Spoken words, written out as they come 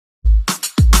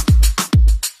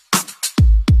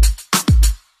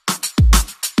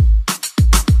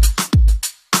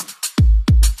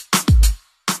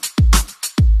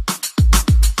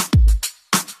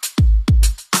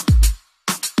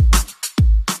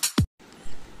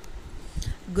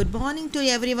Good morning to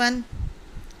everyone.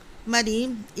 మరి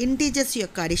integers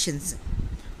యొక్క additions,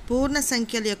 పూర్ణ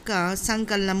సంఖ్యల యొక్క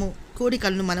సంకలనము,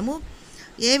 కూడికలను మనము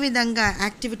ఏ విధంగా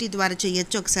యాక్టివిటీ ద్వారా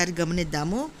చేయొచ్చో ఒకసారి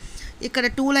గమనిద్దాము. ఇక్కడ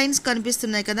 2 లైన్స్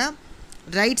కనిపిస్తున్నాయి కదా.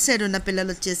 రైట్ సైడ్ ఉన్న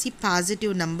పిల్లలు వచ్చేసి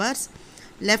పాజిటివ్ నంబర్స్,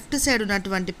 లెఫ్ట్ సైడ్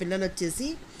ఉన్నటువంటి పిల్లలు వచ్చేసి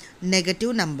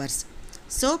negative numbers.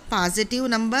 So positive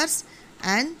numbers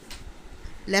and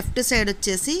left side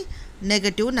వచ్చేసి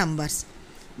నెగటివ్ నంబర్స్.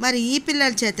 మరి ఈ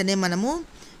పిల్లల చేతనే మనము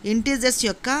ఇంటీజర్స్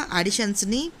యొక్క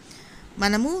అడిషన్స్ని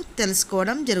మనము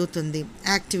తెలుసుకోవడం జరుగుతుంది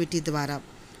యాక్టివిటీ ద్వారా.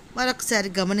 మరొకసారి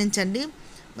గమనించండి.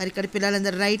 మరి ఇక్కడ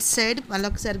పిల్లలందరూ రైట్ సైడ్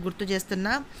మళ్ళొకసారి గుర్తు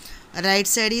చేస్తున్నా, right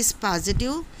side is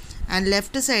positive and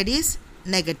left side is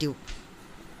negative.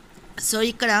 So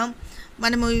ఇక్కడ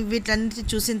మనము వీటన్నిటి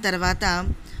చూసిన తర్వాత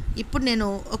ఇప్పుడు నేను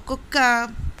ఒక్కొక్క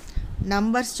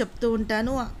నంబర్స్ చెప్తూ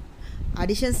ఉంటాను,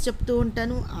 అడిషన్స్ చెప్తూ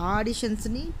ఉంటాను. ఆ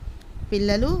అడిషన్స్ని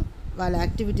పిల్లలు వాళ్ళ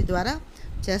యాక్టివిటీ ద్వారా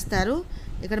చేస్తారు.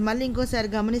 ఇక్కడ మళ్ళీ ఇంకోసారి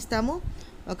గమనిస్తాము,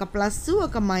 ఒక ప్లస్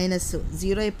ఒక మైనస్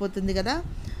 0 అయిపోతుంది కదా.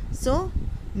 సో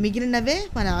మిగిలినవే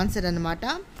మన ఆన్సర్ అన్నమాట.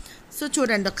 సో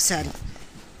చూడండి ఒకసారి.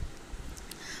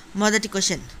 మొదటి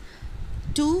క్వశ్చన్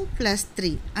 2 +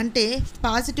 3 అంటే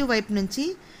పాజిటివ్ వైపు నుంచి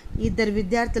ఇద్దరు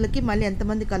విద్యార్థులకి మళ్ళీ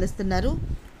ఎంతమంది కలుస్తున్నారు?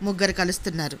 3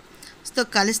 కలుస్తున్నారు. సో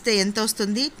కలిస్తే ఎంత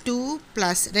వస్తుంది? 2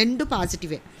 + 2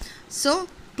 పాజిటివే. So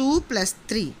 2 +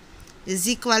 3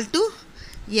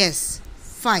 = yes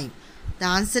 5. The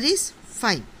answer is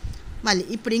 5. మళ్ళీ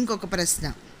ఇప్పుడు ఇంకొక ప్రశ్న,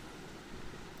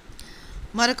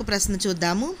 మరొక ప్రశ్న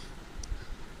చూద్దాము.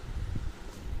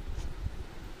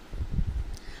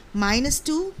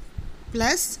 -2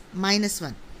 +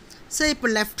 -1. సో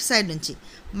ఇప్పుడు లెఫ్ట్ సైడ్ నుంచి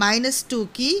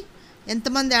 -2కి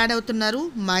ఎంతమంది యాడ్ అవుతున్నారు?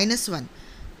 -1.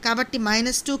 కాబట్టి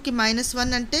 -2కి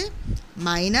 -1 అంటే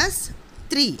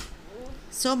 -3.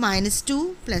 సో -2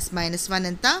 + -1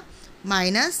 ఎంత?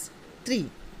 -3.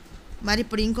 మరి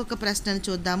ఇప్పుడు ఇంకొక ప్రశ్నను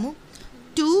చూద్దాము.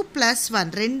 2 + 1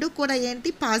 రెండు కూడా ఏంటి?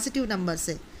 పాజిటివ్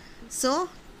నంబర్సే. సో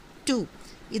 2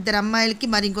 ఇద్దరు అమ్మాయిలకి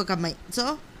మరి ఇంకొక అమ్మాయి. So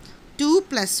 2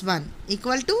 + 1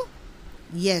 =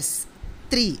 yes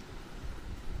 3.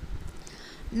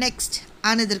 Next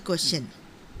another question.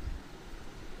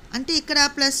 అంటే ఇక్కడ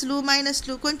ప్లస్లు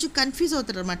మైనస్లు కొంచెం కన్ఫ్యూజ్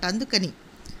అవుతారు అనమాట, అందుకని.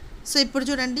 సో ఇప్పుడు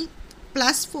చూడండి,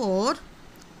 +4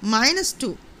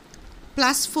 -2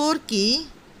 +4కి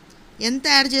ఎంత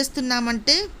యాడ్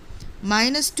చేస్తున్నామంటే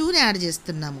 -2ని యాడ్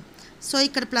చేస్తున్నాము. సో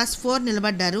ఇక్కడ +4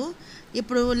 నిలబడ్డారు.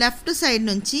 ఇప్పుడు లెఫ్ట్ సైడ్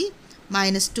నుంచి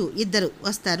 -2 ఇద్దరు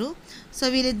వస్తారు. సో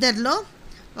వీరిద్దరిలో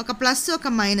ఒక ప్లస్ ఒక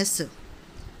మైనస్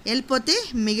వెళ్ళిపోతే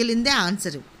మిగిలిందే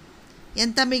ఆన్సరు.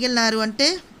 ఎంత మిగిలినారు అంటే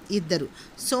ఇద్దరు.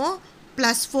 సో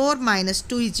 +4 -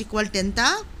 2 = ఎంత?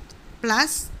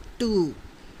 +2.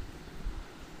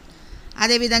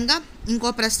 అదేవిధంగా ఇంకో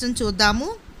ప్రశ్న చూద్దాము.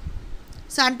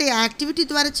 సో అంటే యాక్టివిటీ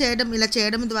ద్వారా ఇలా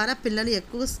చేయడం ద్వారా పిల్లలు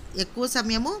ఎక్కువ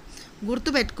సమయము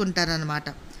గుర్తుపెట్టుకుంటారనమాట.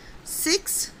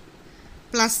 6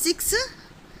 + 6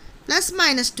 +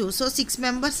 -2. సో 6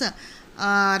 మెంబర్స్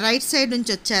రైట్ సైడ్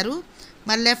నుంచి వచ్చారు.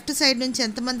 మరి లెఫ్ట్ సైడ్ నుంచి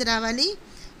ఎంతమంది రావాలి?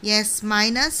 ఎస్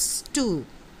 -2.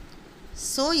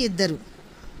 సో ఇద్దరు.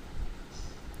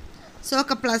 సో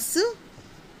ఒక ప్లస్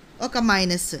ఒక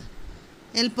మైనస్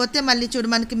వెళ్ళిపోతే మళ్ళీ చూడు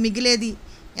మనకి మిగిలేది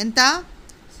ఎంత?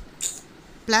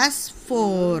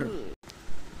 +4.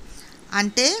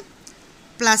 అంటే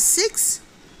 +6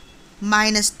 -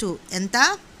 2 ఎంత?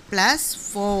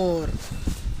 +4.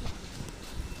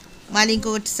 మళ్ళీ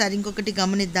ఇంకొకటి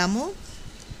గమనిద్దాము.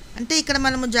 అంటే ఇక్కడ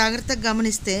మనము జాగ్రత్తగా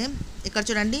గమనిస్తే ఇక్కడ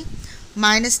చూడండి,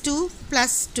 -2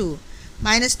 + 2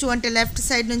 -2 అంటే లెఫ్ట్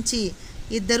సైడ్ నుంచి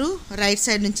ఇద్దరు, రైట్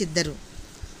సైడ్ నుంచి ఇద్దరు.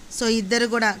 సో ఇద్దరు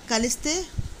కూడా కలిస్తే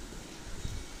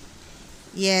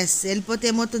ఎస్ వెళ్ళిపోతే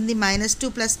ఏమవుతుంది? -2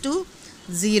 + 2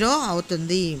 0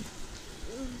 అవుతుంది.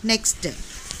 నెక్స్ట్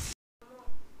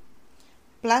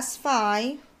 +5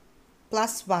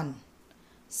 + 1.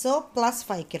 సో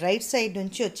 +5కి రైట్ సైడ్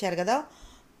నుంచి వచ్చారు కదా.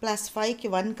 +5కి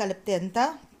 1 కలిపితే ఎంత?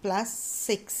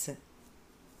 +6.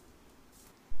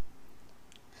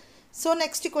 సో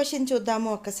నెక్స్ట్ క్వశ్చన్ చూద్దాము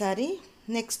ఒకసారి.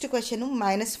 Next question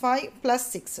 -5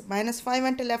 + 6. -5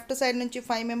 అంటే లెఫ్ట్ సైడ్ నుంచి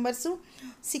 5 మెంబర్స్,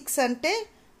 6 అంటే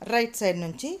రైట్ సైడ్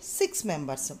నుంచి 6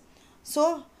 మెంబర్స్. సో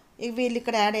వీళ్ళు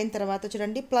ఇక్కడ యాడ్ అయిన తర్వాత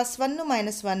చూడండి, +1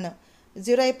 -1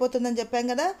 0 అయిపోతుందని చెప్పాం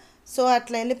కదా. సో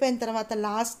అట్లా వెళ్ళిపోయిన తర్వాత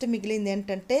లాస్ట్ మిగిలింది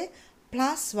ఏంటంటే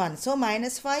 +1. సో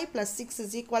 -5 + 6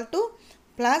 =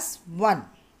 +1.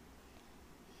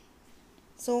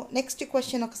 సో నెక్స్ట్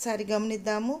క్వశ్చన్ ఒకసారి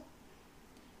గమనిద్దాము.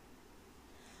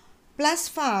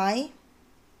 +5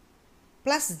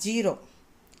 + 0.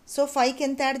 సో 5కి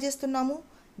ఎంత యాడ్ చేస్తున్నాము?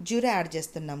 0 యాడ్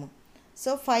చేస్తున్నాము.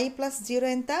 సో 5 + 0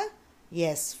 ఎంత?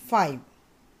 ఎస్ 5.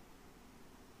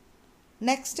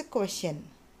 నెక్స్ట్ క్వశ్చన్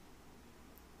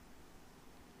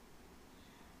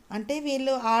అంటే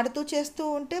వీళ్ళు ఆడుతూ చేస్తూ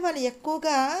ఉంటే వాళ్ళు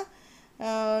ఎక్కువగా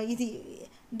ఇది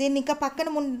దీన్ని ఇంకా పక్కన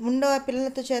ఉండే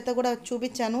పిల్లలతో చేత కూడా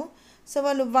చూపించాను. సో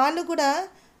వాళ్ళు కూడా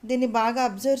దీన్ని బాగా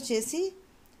అబ్జర్వ్ చేసి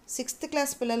 6th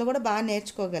క్లాస్ పిల్లలు కూడా బాగా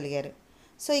నేర్చుకోగలిగారు.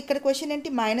 సో ఇక్కడ క్వశ్చన్ ఏంటి,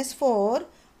 -4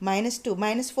 -2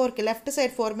 -4కి లెఫ్ట్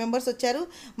సైడ్ 4 మెంబర్స్ వచ్చారు,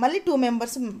 మళ్ళీ 2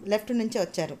 మెంబర్స్ లెఫ్ట్ నుంచే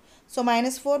వచ్చారు. సో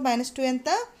 -4 -2 ఎంత,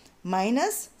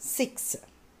 -6.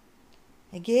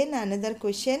 Again another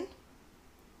question,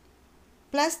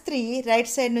 +3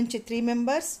 right side నుంచి 3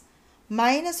 మెంబర్స్,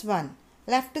 -1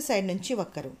 లెఫ్ట్ సైడ్ నుంచి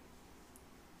ఒకరు.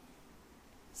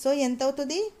 సో ఎంత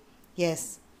అవుతుంది, yes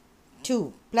 2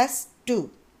 +2.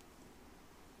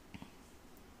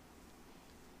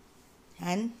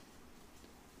 And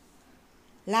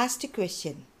last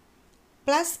question,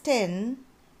 +10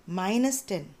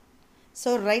 -10. So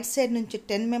right side నుంచి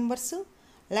 10 మెంబర్స్,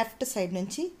 లెఫ్ట్ సైడ్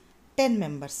నుంచి 10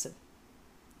 మెంబర్స్.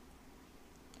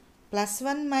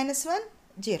 +1 -1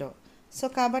 0. సో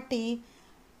కాబట్టి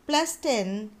 +10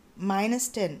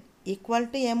 -10 ఈక్వల్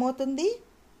టు ఏమవుతుంది,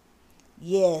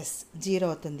 ఎస్ 0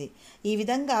 అవుతుంది. ఈ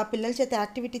విధంగా పిల్లల చేత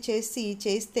యాక్టివిటీ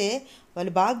చేస్తే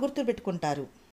వాళ్ళు బాగా గుర్తుపెట్టుకుంటారు.